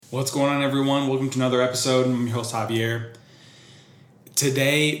What's going on, everyone? Welcome to another episode. I'm your host, Javier.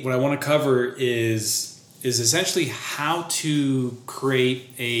 Today, what I want to cover is essentially how to create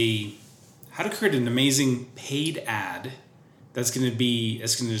an amazing paid ad that's going to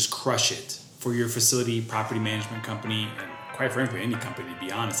just crush it for your facility, property management company, and quite frankly, any company, to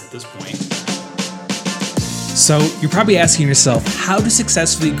be honest, at this point. So you're probably asking yourself how to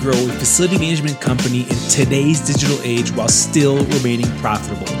successfully grow a facility management company in today's digital age while still remaining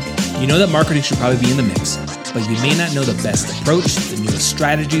profitable. You know that marketing should probably be in the mix, but you may not know the best approach, the newest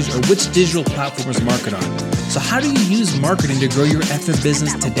strategies, or which digital platforms to market on. So how do you use marketing to grow your effing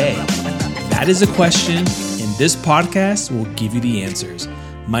business today? That is a question, and this podcast will give you the answers.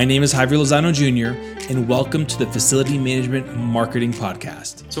 My name is Javier Lozano Jr., and welcome to the Facility Management Marketing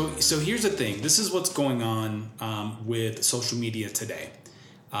Podcast. So here's the thing. This is what's going on with social media today.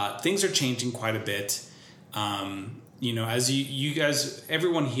 Things are changing quite a bit. As you guys,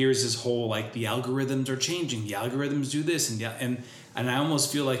 everyone hears this whole, like, the algorithms are changing. The algorithms do this. And I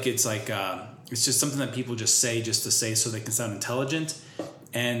almost feel like it's like, it's just something that people just say so they can sound intelligent.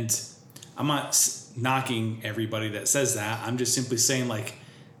 And I'm not knocking everybody that says that. I'm just simply saying, like,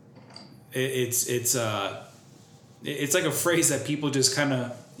 it's like a phrase that people just kind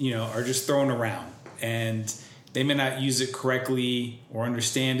of, are just throwing around, and they may not use it correctly or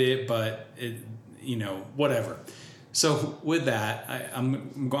understand it, but whatever. So with that,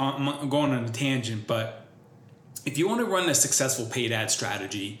 I'm going on a tangent, but if you want to run a successful paid ad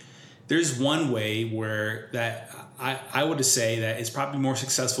strategy, there's one way where that I would say that it's probably more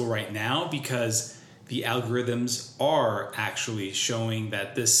successful right now because the algorithms are actually showing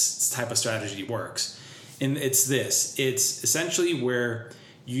that this type of strategy works. And it's essentially where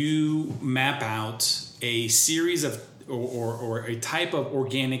you map out a series of or a type of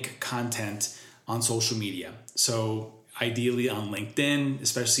organic content on social media. So ideally on LinkedIn,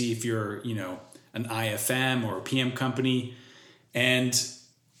 especially if you're, an IFM or a PM company, and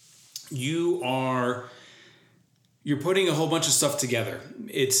you're putting a whole bunch of stuff together.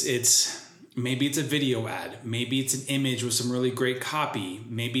 Maybe it's a video ad. Maybe it's an image with some really great copy.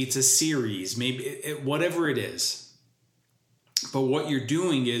 Maybe it's a series. Whatever it is. But what you're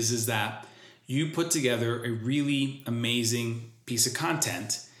doing is that you put together a really amazing piece of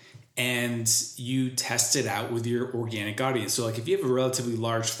content and you test it out with your organic audience. So, like, if you have a relatively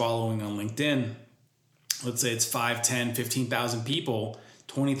large following on LinkedIn, let's say it's 5, 10, 15,000 people,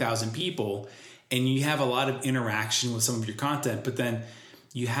 20,000 people, and you have a lot of interaction with some of your content, but then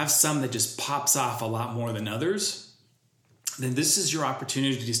you have some that just pops off a lot more than others, then this is your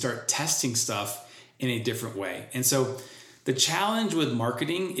opportunity to start testing stuff in a different way. And so the challenge with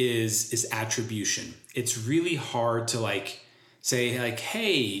marketing is attribution. It's really hard to say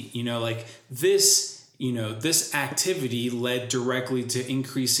hey, this activity led directly to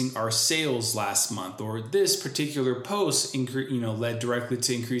increasing our sales last month, or this particular post led directly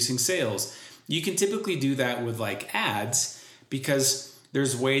to increasing sales. You can typically do that with ads because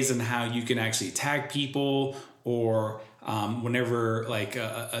there's ways in how you can actually tag people, or whenever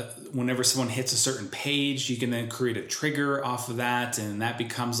someone hits a certain page, you can then create a trigger off of that, and that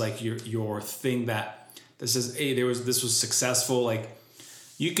becomes like your thing that says, hey, this was successful.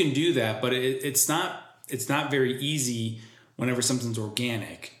 You can do that, but it's not very easy whenever something's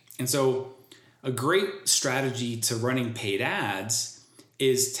organic. And so a great strategy to running paid ads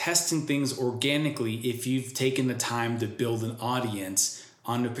is testing things organically if you've taken the time to build an audience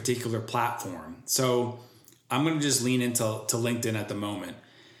on a particular platform. So I'm going to just lean into LinkedIn at the moment.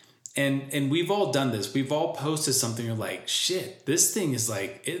 And we've all done this. We've all posted something you're like, shit, this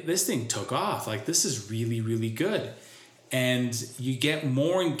thing took off. This is really, really good. And you get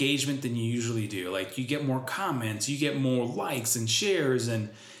more engagement than you usually do. You get more comments, you get more likes and shares,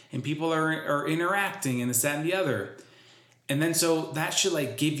 and people are interacting, and this, that, and the other. And then so that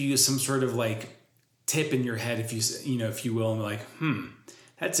should give you some sort of tip in your head, if you will, and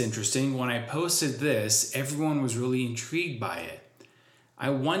that's interesting. When I posted this, everyone was really intrigued by it. I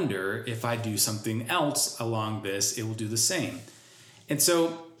wonder if I do something else along this, it will do the same. And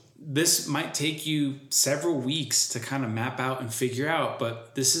so this might take you several weeks to kind of map out and figure out,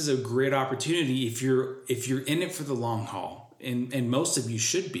 but this is a great opportunity if you're in it for the long haul, and most of you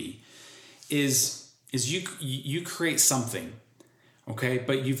should be, is you create something, okay?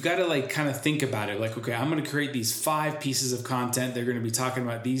 But you've got to kind of think about it. Okay, I'm going to create these 5 pieces of content. They're going to be talking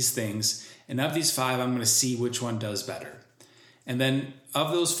about these things, and of these 5, I'm going to see which one does better. And then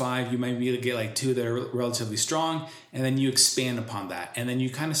of those 5, you might be able to get 2 that are relatively strong, and then you expand upon that. And then you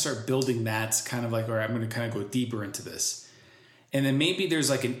kind of start building that kind of all right, I'm going to kind of go deeper into this. And then maybe there's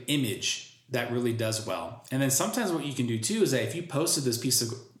an image that really does well. And then sometimes what you can do too is that if you posted this piece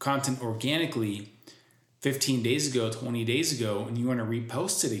content organically 15 days ago, 20 days ago, and you want to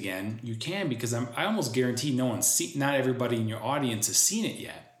repost it again, you can, because I almost guarantee not everybody in your audience has seen it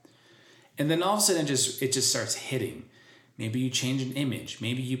yet. And then all of a sudden it just starts hitting. Maybe you change an image.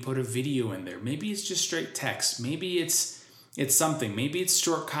 Maybe you put a video in there. Maybe it's just straight text. Maybe it's something. Maybe it's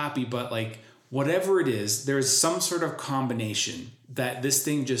short copy, but like whatever it is, there's some sort of combination that this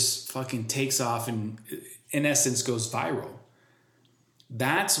thing just fucking takes off and in essence goes viral.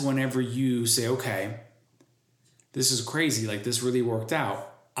 That's whenever you say, okay, this is crazy. Like this really worked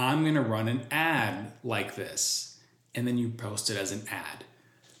out. I'm going to run an ad like this. And then you post it as an ad.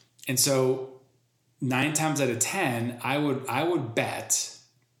 And so 9 times out of 10, I would bet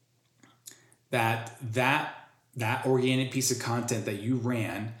that organic piece of content that you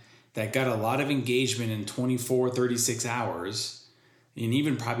ran that got a lot of engagement in 24, 36 hours, and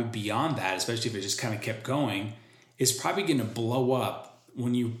even probably beyond that, especially if it just kind of kept going, is probably going to blow up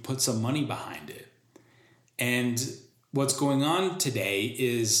when you put some money behind it. And what's going on today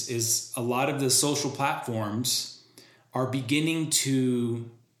is a lot of the social platforms are beginning to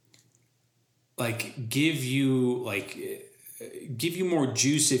give you more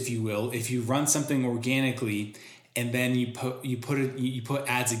juice, if you will, if you run something organically and then you put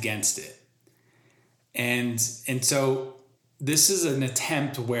ads against it. And so this is an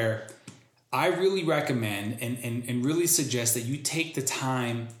attempt where I really recommend and really suggest that you take the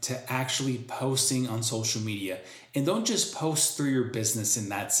time to actually posting on social media, and don't just post through your business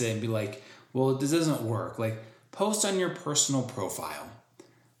and that's it and be like, well, this doesn't work. Like, post on your personal profile.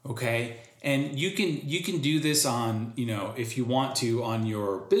 Okay. And you can do this on, if you want to, on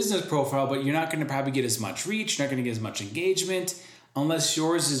your business profile, but you're not going to probably get as much reach. You're not going to get as much engagement unless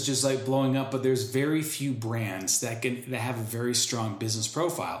yours is just like blowing up. But there's very few brands that have a very strong business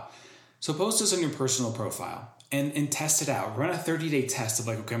profile. So post this on your personal profile and test it out. Run a 30-day test of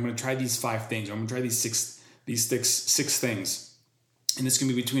like, okay, I'm going to try these 5 things. Or I'm going to try these six things. And it's going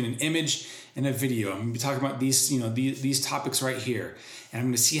to be between an image and a video. I'm going to be talking about these topics right here. And I'm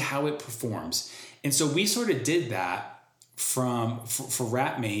going to see how it performs. And so we sort of did that for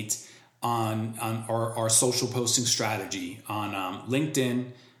Wrapmate on our social posting strategy on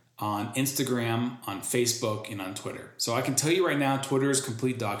LinkedIn, on Instagram, on Facebook, and on Twitter. So I can tell you right now, Twitter is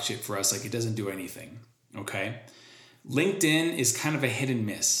complete dog shit for us. Like, it doesn't do anything, okay? LinkedIn is kind of a hit and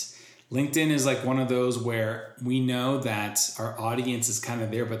miss. LinkedIn is like one of those where we know that our audience is kind of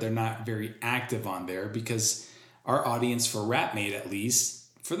there, but they're not very active on there, because our audience for Wrapmate, at least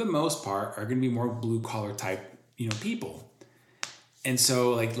for the most part, are going to be more blue collar type, people. And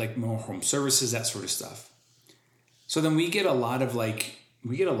so like more home services, that sort of stuff. So then we get a lot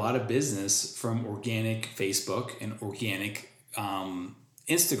of business from organic Facebook and organic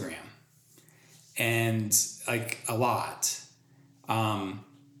Instagram, and like a lot. And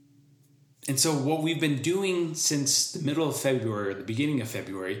so what we've been doing since the middle of February or the beginning of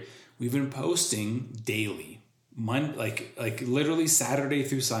February, we've been posting daily, like literally Saturday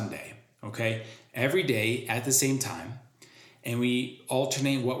through Sunday, okay? Every day at the same time. And we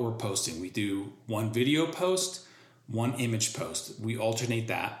alternate what we're posting. We do one video post, one image post. We alternate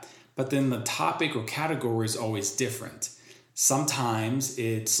that. But then the topic or category is always different. Sometimes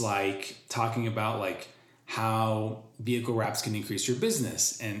it's like talking about like how vehicle wraps can increase your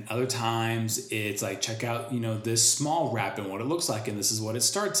business. And other times it's like, check out, this small wrap and what it looks like. And this is what it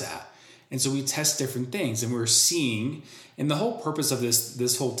starts at. And so we test different things, and we're seeing, and the whole purpose of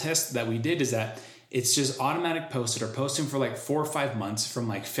this whole test that we did is that it's just automatic posts that are posting for like 4 or 5 months, from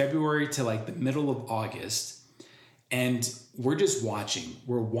like February to like the middle of August. And we're just watching.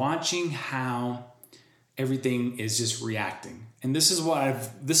 We're watching how everything is just reacting. And this is what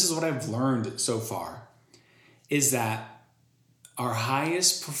I've learned so far, is that our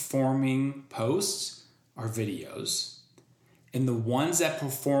highest performing posts are videos. And the ones that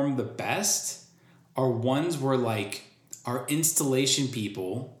perform the best are ones where like our installation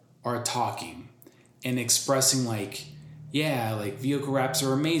people are talking and expressing like, yeah, like vehicle wraps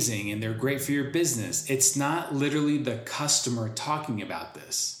are amazing and they're great for your business. It's not literally the customer talking about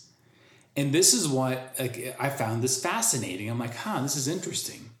this. And this is what I found this fascinating. I'm like, this is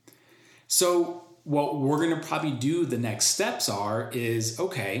interesting. So what we're going to probably do, the next steps is,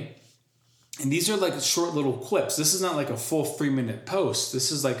 okay, and these are like short little clips. This is not like a full 3-minute post.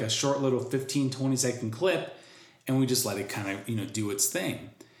 This is like a short little 15, 20-second clip, and we just let it kind of, do its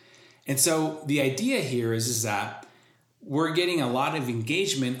thing. And so the idea here is that we're getting a lot of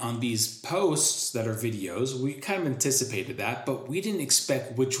engagement on these posts that are videos. We kind of anticipated that, but we didn't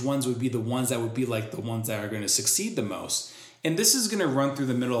expect which ones would be the ones that would be like the ones that are going to succeed the most. And this is going to run through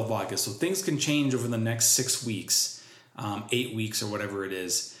the middle of August, so things can change over the next 6 weeks. 8 weeks or whatever it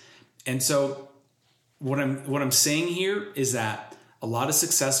is. And so what I'm saying here is that a lot of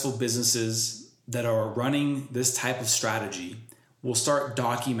successful businesses that are running this type of strategy will start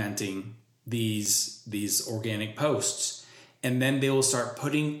documenting these organic posts, and then they will start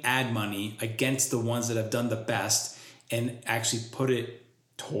putting ad money against the ones that have done the best and actually put it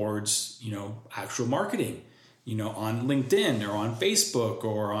towards, actual marketing, on LinkedIn or on Facebook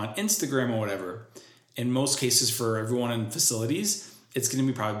or on Instagram or whatever. In most cases, for everyone in facilities, it's going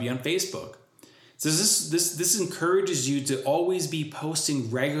to probably be on Facebook. So this encourages you to always be posting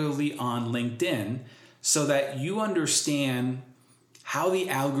regularly on LinkedIn so that you understand how the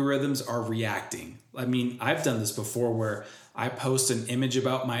algorithms are reacting. I mean, I've done this before where I post an image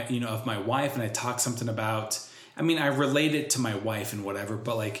about of my wife, and I talk something about, I relate it to my wife and whatever,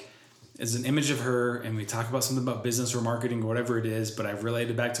 but like as an image of her, and we talk about something about business or marketing or whatever it is, but I've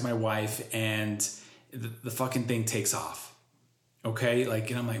related back to my wife, and the fucking thing takes off. Okay.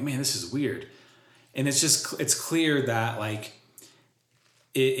 And I'm like, man, this is weird. And it's clear that like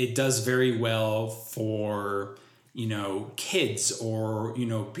it does very well for, kids or,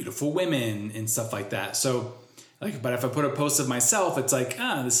 beautiful women and stuff like that. So but if I put a post of myself, it's like,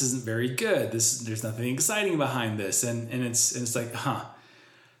 this isn't very good. There's nothing exciting behind this. And it's like,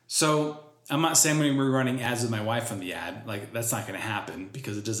 So I'm not saying I'm going to be running ads with my wife on the ad. Like that's not going to happen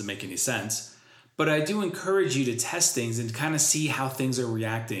because it doesn't make any sense. But I do encourage you to test things and kind of see how things are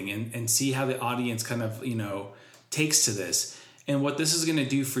reacting and see how the audience kind of, takes to this. And what this is going to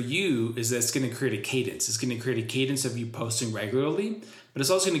do for you is that it's going to create a cadence. It's going to create a cadence of you posting regularly, but it's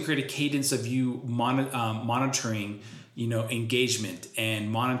also going to create a cadence of you monitoring, engagement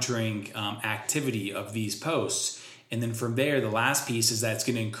and monitoring activity of these posts. And then from there, the last piece is that it's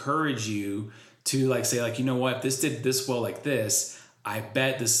going to encourage you to say, you know what, if this did this well like this, I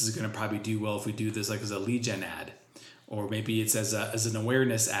bet this is going to probably do well if we do this as a lead gen ad, or maybe it's as an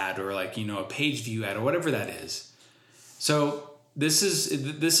awareness ad, or a page view ad, or whatever that is. So this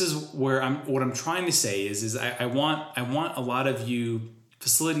is where what I'm trying to say is I want a lot of you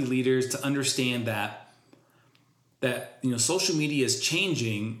facility leaders to understand that social media is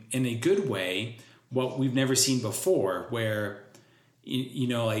changing in a good way, what we've never seen before, where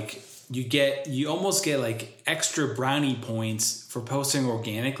you almost get extra brownie points for posting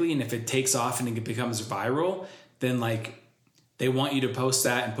organically. And if it takes off and it becomes viral, then they want you to post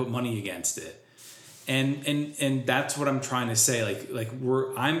that and put money against it. And that's what I'm trying to say.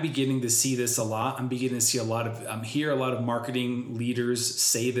 I'm beginning to see this a lot. I'm beginning to see hear a lot of marketing leaders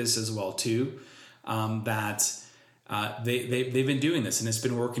say this as well too, that they've been doing this and it's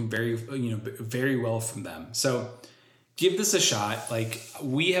been working very well from them. So give this a shot.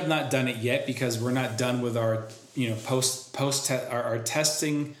 We have not done it yet because we're not done with our post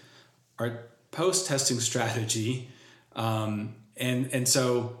testing strategy, and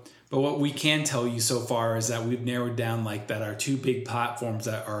so. But what we can tell you so far is that we've narrowed down that our two big platforms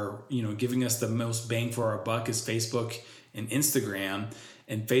that are giving us the most bang for our buck is Facebook and Instagram,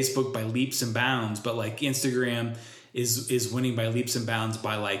 and Facebook by leaps and bounds. But Instagram is winning by leaps and bounds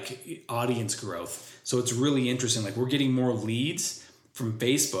by audience growth. So it's really interesting. We're getting more leads from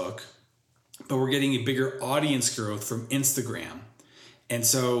Facebook, but we're getting a bigger audience growth from Instagram. And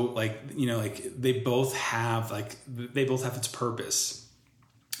so they both have its purpose.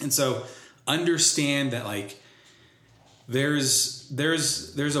 And so understand that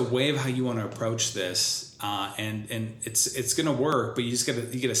there's a way of how you want to approach this, and it's gonna work, but you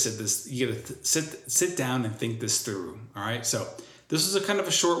gotta sit down and think this through. All right. So this is a kind of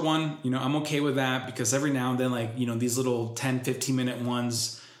a short one. I'm okay with that because every now and then these little 10, 15 minute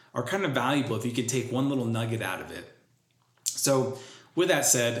ones are kind of valuable if you can take one little nugget out of it. So with that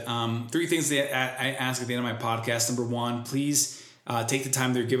said, 3 things that I ask at the end of my podcast. Number 1, please take the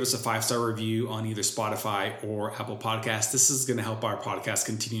time to give us a 5-star review on either Spotify or Apple Podcasts. This is going to help our podcast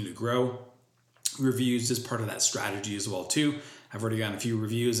continue to grow. Reviews is part of that strategy as well too. I've already gotten a few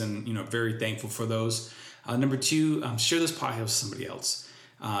reviews and very thankful for those. Number 2, share this podcast with somebody else.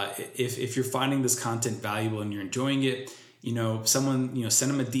 If you're finding this content valuable and you're enjoying it, someone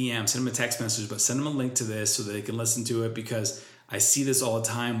send them a DM, send them a text message, but send them a link to this so that they can listen to it, because I see this all the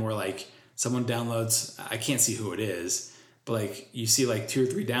time where someone downloads, I can't see who it is, but you see 2 or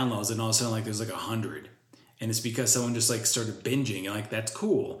 3 downloads and all of a sudden there's 100, and it's because someone just started binging, and that's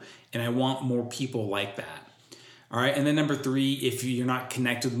cool, and I want more people like that. All right. And then number 3, if you're not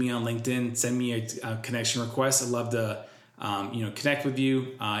connected with me on LinkedIn, send me a connection request. I'd love to connect with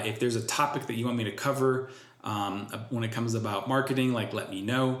you. If there's a topic that you want me to cover when it comes about marketing, let me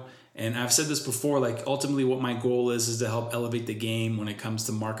know. And I've said this before, ultimately what my goal is to help elevate the game when it comes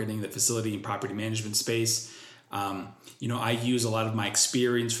to marketing, the facility and property management space. I use a lot of my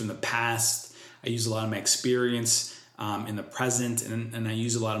experience from the past. I use a lot of my experience in the present, and I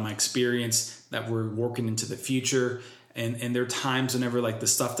use a lot of my experience that we're working into the future. And there are times whenever like the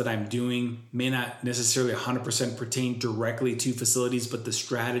stuff that I'm doing may not necessarily 100% pertain directly to facilities, but the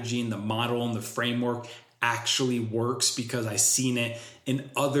strategy and the model and the framework actually works because I've seen it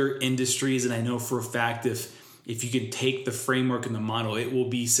in other industries. And I know for a fact if you can take the framework and the model, it will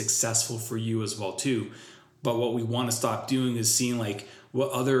be successful for you as well too. But what we want to stop doing is seeing like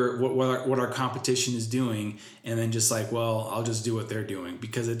what our competition is doing, and then just like, well, I'll just do what they're doing,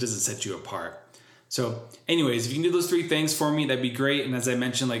 because it doesn't set you apart. So anyways, if you can do those 3 things for me, that'd be great. And as I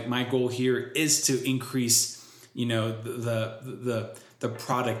mentioned, like my goal here is to increase, the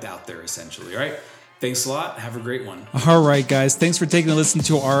product out there essentially. All right. Thanks a lot. Have a great one. All right, guys. Thanks for taking a listen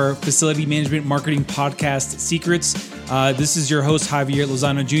to our Facility Management Marketing Podcast Secrets. This is your host, Javier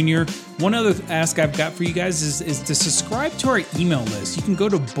Lozano Jr. One other ask I've got for you guys is to subscribe to our email list. You can go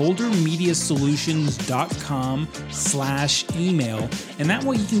to bouldermediasolutions.com/email. And that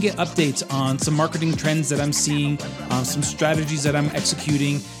way you can get updates on some marketing trends that I'm seeing, some strategies that I'm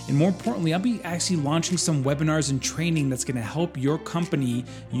executing. And more importantly, I'll be actually launching some webinars and training that's going to help your company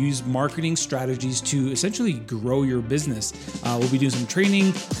use marketing strategies to essentially grow your business. We'll be doing some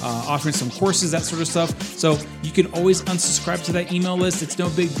training, offering some courses, that sort of stuff. So you can always unsubscribe to that email list. It's no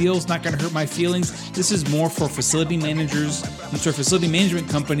big deal. It's not going to hurt my feelings. This is more for facility managers and for facility management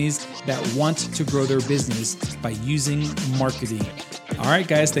companies that want to grow their business by using marketing. All right,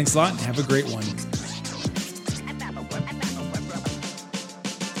 guys. Thanks a lot and have a great one.